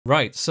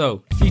Right,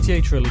 so,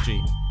 GTA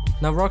Trilogy.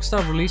 Now,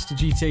 Rockstar released a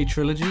GTA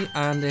Trilogy,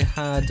 and it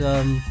had,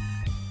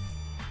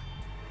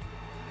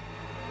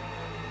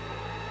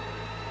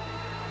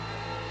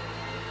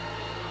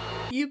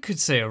 you could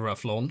say a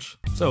rough launch.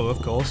 So,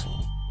 of course,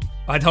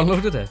 I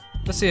downloaded it.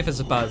 Let's see if it's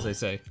as bad as they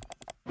say.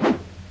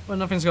 Well,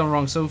 nothing's gone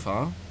wrong so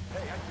far.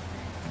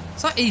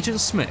 Is that Agent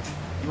Smith?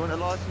 You want a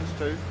license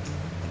too?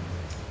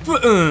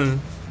 The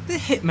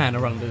hitman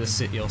around the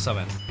city or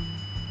something.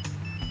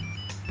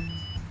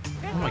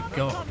 Oh my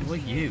god, what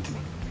are you?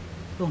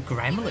 Little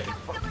gremlin.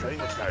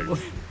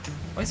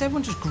 Why is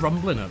everyone just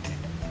grumbling at me?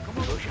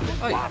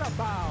 Oi.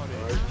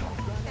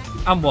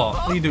 And what?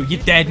 What do you do?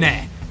 You're dead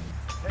now.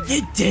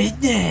 You're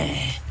dead now.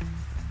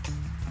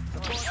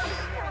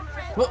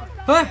 What?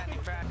 Huh?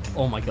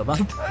 Oh my god, that...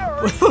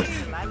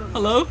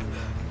 Hello?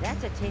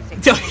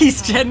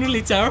 He's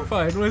genuinely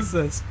terrified. What is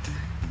this?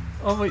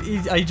 Oh my,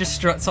 he just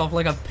struts off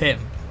like a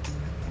pimp.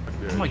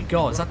 Oh my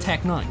god, is that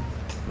Tech 9?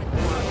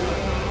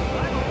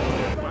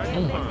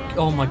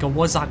 Oh my god,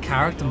 what's that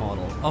character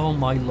model? Oh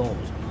my lord.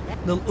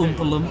 Little Oompa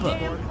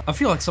Loompa. I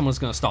feel like someone's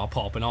gonna start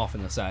popping off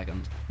in a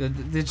second. They're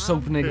just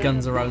opening their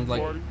guns around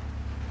like...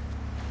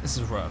 This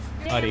is rough.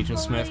 Alright, Agent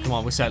Smith, come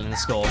on, we're settling the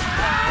score.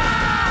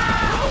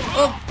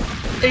 Oh!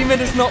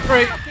 Aiming is not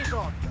great.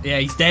 Yeah,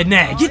 he's dead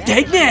now. You're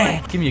dead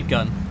now! Give me your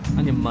gun.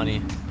 And your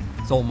money.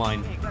 It's all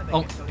mine.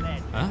 Oh.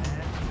 Huh?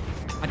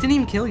 I didn't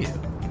even kill you.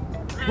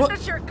 What?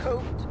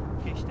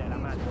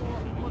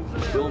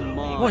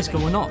 What is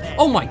going on?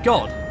 Oh my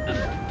god!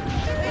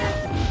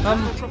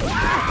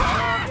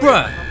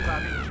 Bruh!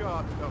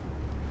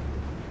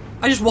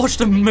 I just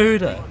watched a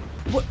murder.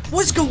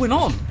 What's going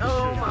on?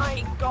 Oh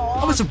my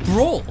god! Oh, it's a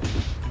brawl.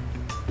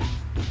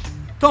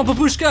 Come on,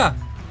 Babushka!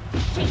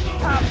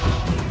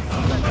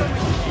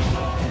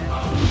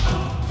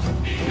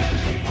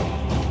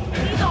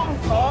 He's on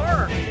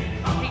fire!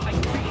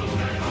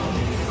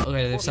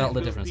 Okay, they've settled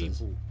the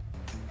differences.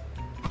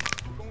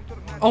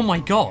 Oh my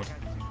god!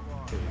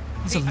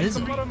 He's a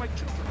lizard.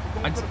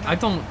 I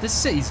don't... This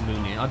city's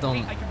loony. I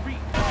don't...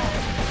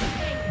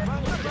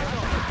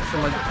 So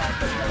like...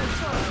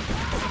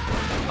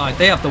 Alright,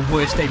 they have the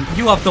worst aim.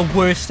 You have the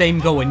worst aim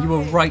going. You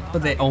were right,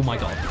 but they... Oh my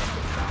god.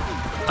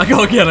 I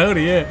gotta get out of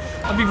here.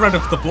 I'd be right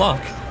off the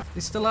block.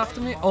 He's still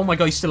after me? Oh my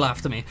god, he's still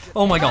after me.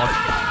 Oh my god.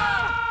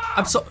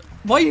 I'm so...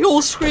 Why are you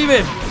all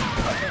screaming?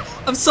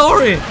 I'm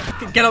sorry.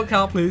 Get out,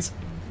 car, please.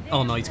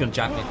 Oh no, he's gonna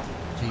jack me.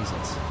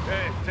 Jesus.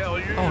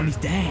 Oh, and he's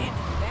dead.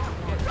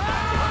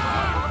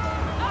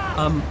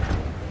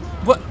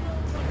 What?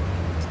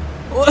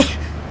 What?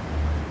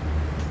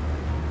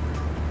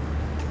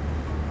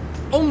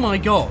 Oh my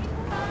god.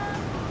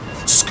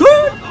 Scoot!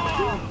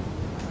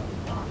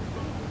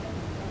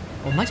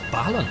 Oh, nice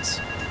balance.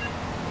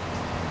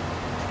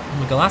 Oh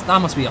my god,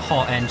 that must be a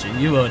hot engine.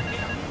 You would.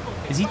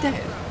 Is he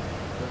dead?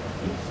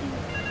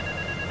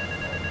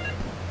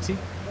 See?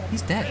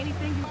 He's dead.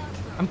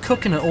 I'm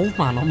cooking an old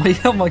man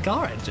on my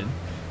car engine.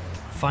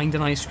 Find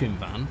an ice cream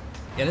van.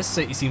 Yeah, this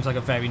city seems like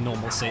a very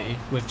normal city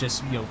with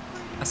just, you know,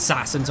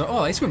 assassins or... Oh,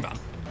 ice cream van.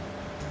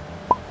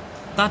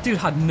 That dude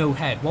had no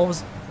head. What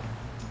was...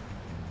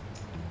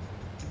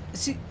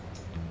 Is he...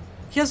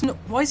 He has no...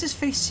 Why is his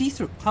face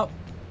see-through? How...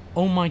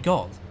 Oh my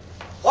god.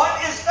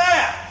 What is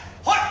that?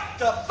 What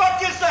the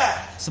fuck is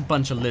that? It's a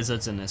bunch of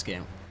lizards in this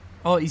game.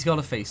 Oh, he's got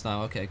a face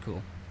now. Okay,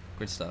 cool.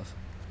 Good stuff.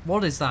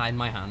 What is that in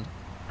my hand?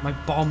 Am I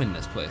bombing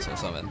this place or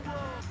something?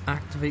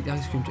 Activate the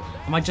ice cream.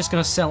 Am I just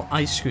gonna sell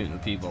ice cream to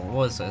people?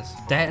 What is this?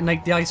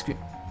 Detonate the ice cream.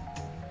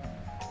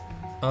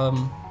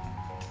 Am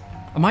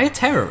I a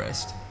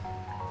terrorist?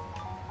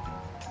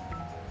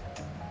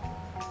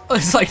 Oh,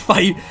 it's like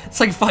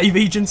five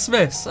Agent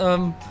Smiths.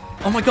 Oh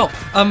my god.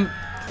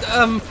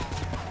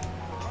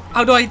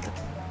 How do I?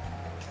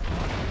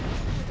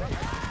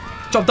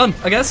 Job done,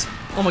 I guess.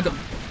 Oh my god.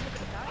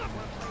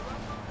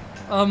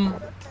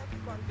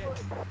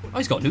 Oh,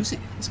 he's got Lucy.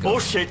 Let's go.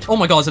 Bullshit. Oh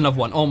my god, there's another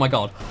one. Oh my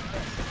god.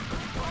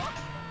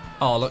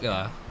 Oh, look at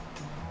that.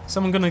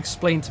 Someone gonna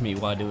explain to me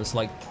why there was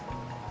like...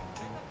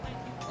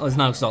 Oh, it's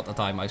now not the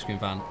time, ice cream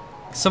van.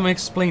 Someone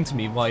explain to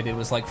me why there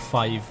was like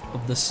 5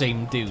 of the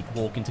same dude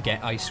walking to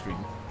get ice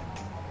cream.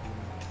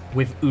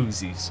 With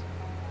Uzis.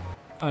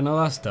 I know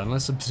that's done.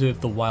 Let's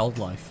observe the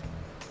wildlife.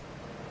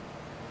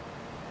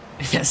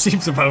 Yeah,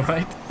 seems about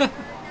right.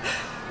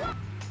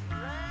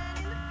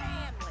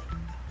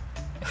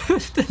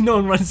 No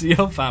one runs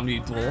your family,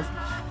 you dwarf.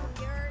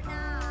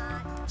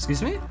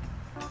 Excuse me?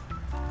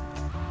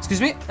 Excuse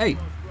me? Hey.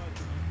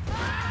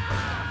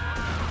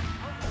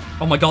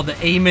 Oh my god, the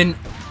aiming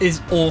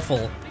is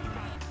awful.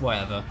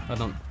 Whatever.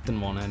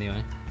 Didn't want it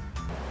anyway.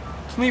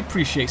 Can we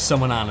appreciate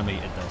someone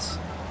animated this?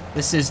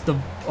 This is the...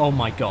 Oh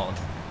my god.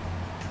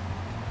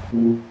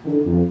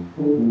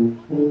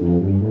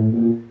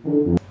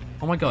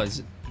 Oh my god, is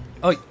it...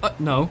 Oh,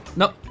 no.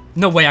 No.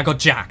 No way I got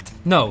jacked.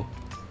 No.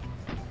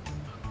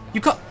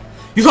 You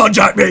can't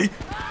jack me!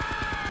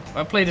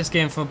 I played this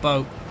game for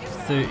about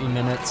 30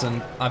 minutes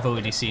and I've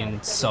already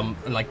seen some,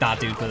 like that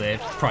dude with a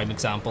prime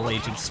example,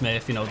 Agent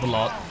Smith, you know, the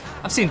lot.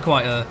 I've seen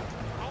quite a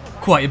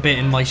bit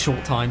in my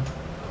short time.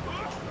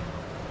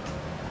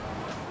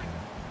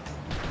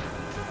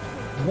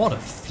 What a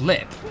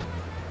flip.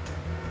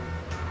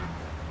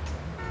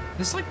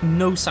 There's like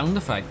no sound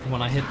effect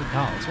when I hit the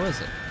cars. What is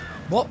it?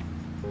 What?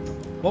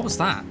 What was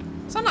that?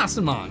 Is that an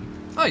Aston Martin?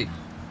 Hey.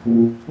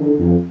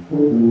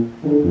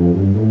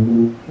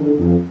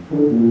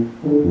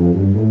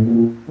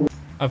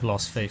 I've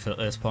lost faith at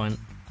this point.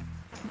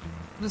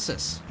 What is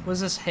this? What is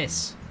this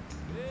hiss?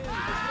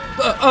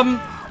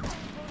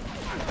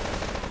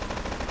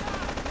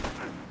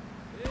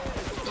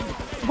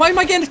 Why am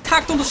I getting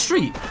attacked on the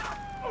street?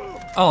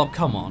 Oh,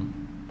 come on.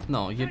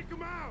 No, you...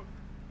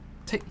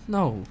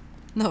 No.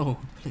 No,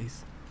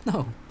 please.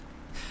 No.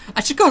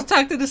 I just got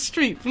attacked in the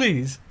street,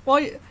 please.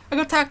 Why? I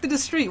got attacked in the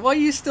street. Why are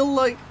you still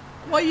like...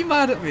 Why are you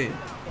mad at me?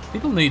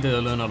 People need to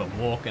learn how to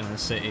walk in the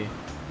city.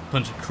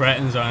 Bunch of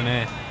cretins around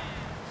here.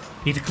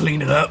 Need to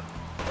clean it up.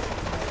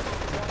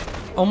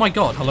 Oh my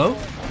god, hello?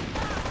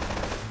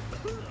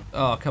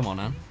 Oh, come on,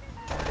 man.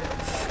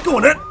 Go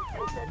on, then!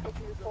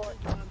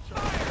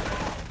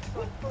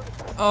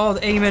 Oh,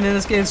 the aiming in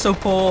this game is so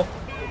poor.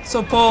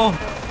 So poor.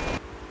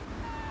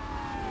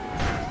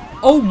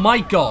 Oh my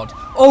god.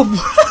 Oh,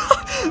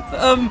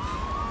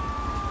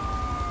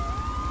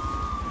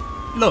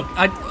 look,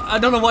 I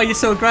don't know why you're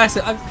so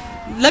aggressive.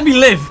 Let me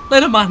live.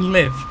 Let a man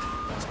live.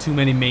 There's too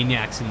many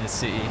maniacs in this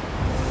city.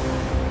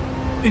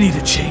 We need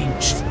to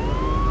change.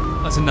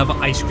 That's another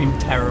ice cream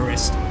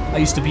terrorist. I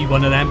used to be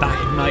one of them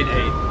back in my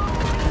day.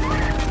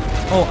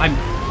 Oh,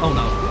 oh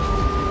no.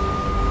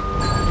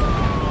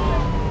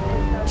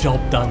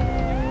 Job done.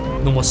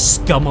 No more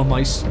scum on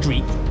my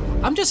street.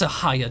 I'm just a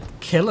hired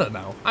killer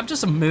now. I'm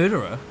just a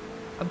murderer.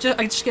 I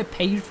just get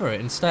paid for it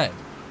instead.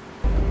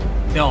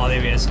 Oh, there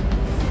he is.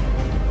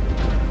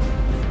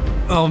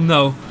 Oh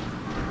no.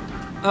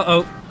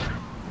 Uh-oh.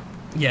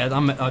 Yeah,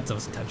 that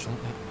was intentional.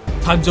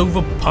 Time's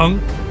over,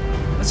 punk.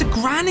 That's a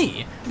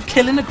granny. I'm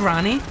killing a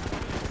granny.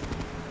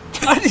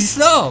 How did he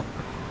stop?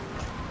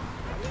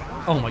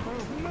 Oh my.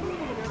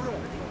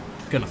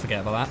 Gonna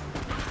forget about that.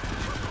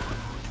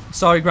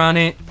 Sorry,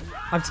 granny.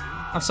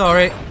 I'm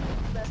sorry.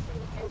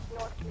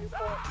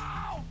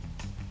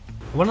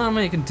 I wonder how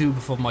many I can do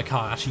before my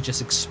car actually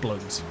just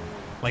explodes.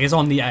 Like, it's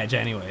on the edge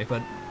anyway,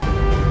 but...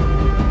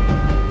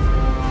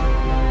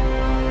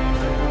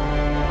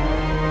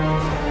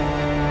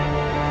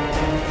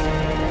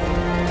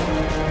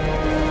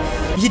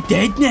 You're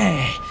dead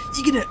now!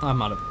 You're gonna... I'm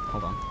out of...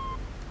 Hold on.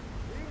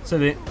 So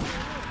the...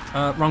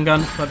 wrong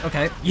gun, but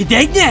okay. You're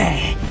dead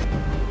now!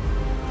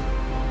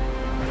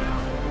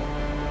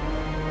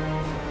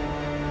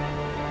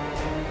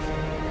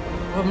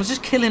 Well, I'm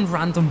just killing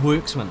random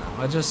worksmen now.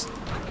 I just...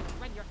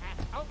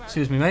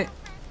 Excuse me, mate.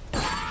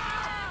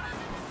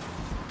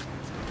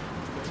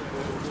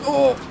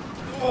 Oh!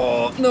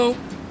 Oh, no!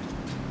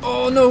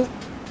 Oh, no!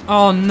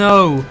 Oh,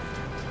 no!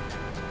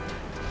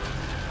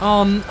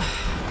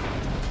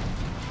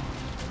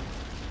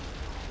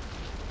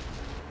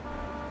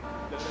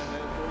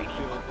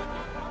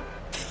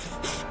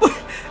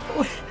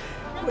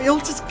 We're all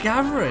just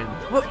gathering.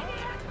 What?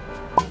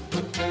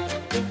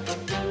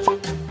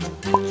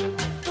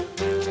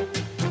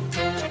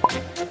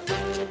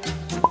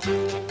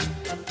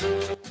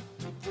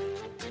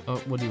 Oh,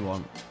 what do you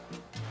want?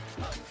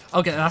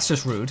 Okay, that's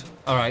just rude.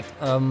 Alright,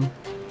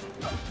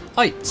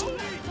 Hey!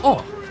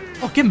 Oh!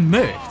 Oh, get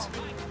murked!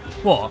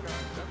 What?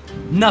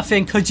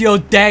 Nothing, cause you're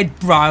dead,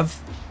 bruv!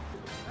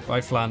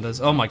 Right, Flanders.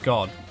 Oh my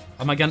god.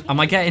 Am I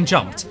getting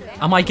jumped?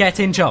 Am I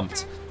getting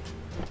jumped?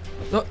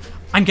 Oh,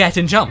 I'm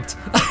getting jumped!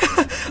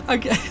 I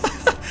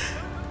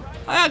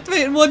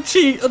activated one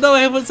cheat, and now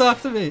everyone's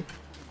after me.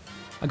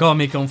 I gotta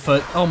make it on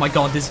foot. Oh my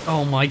god,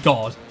 oh my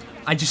god.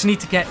 I just need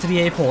to get to the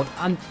airport,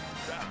 and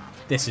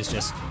this is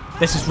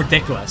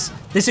ridiculous.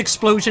 There's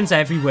explosions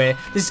everywhere.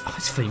 Oh, it's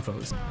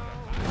flamethrowers.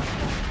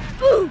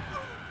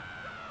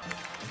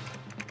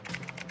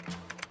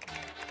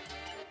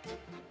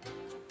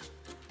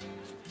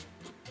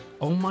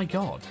 Oh my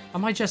god.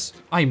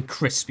 I'm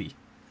crispy.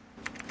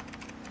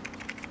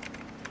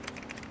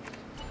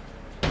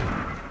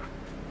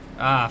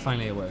 Ah,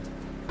 finally it worked.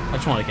 I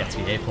just want to get to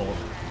the airport.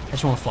 I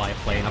just want to fly a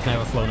plane. I've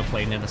never flown a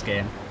plane in this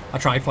game. I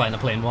tried flying a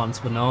plane once,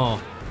 but no.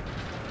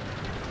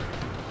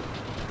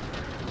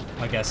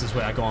 I guess is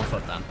where I go on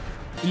foot then.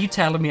 Are you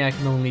telling me I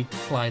can only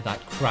fly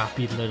that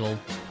crappy little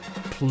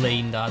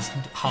plane that has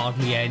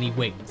hardly any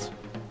wings?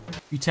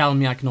 You telling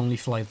me I can only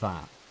fly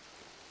that?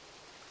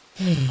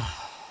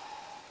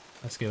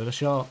 Let's give it a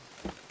shot.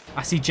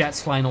 I see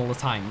jets flying all the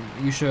time.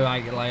 Are you sure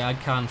I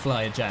can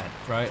fly a jet,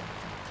 right?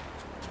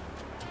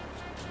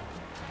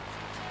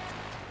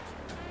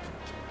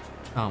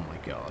 Oh my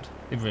god.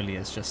 It really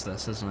is just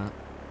this, isn't it?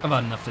 I've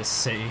had enough of this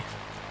city.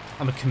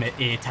 I'm gonna commit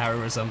air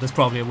terrorism. There's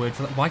probably a word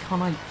for that. Why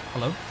can't I...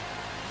 Hello?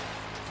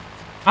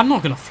 I'm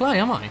not gonna fly,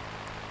 am I?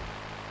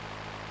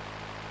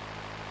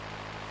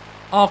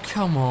 Oh,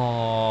 come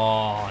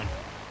on.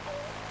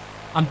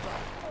 I'm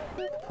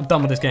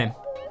done with this game.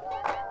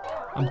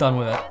 I'm done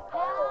with it.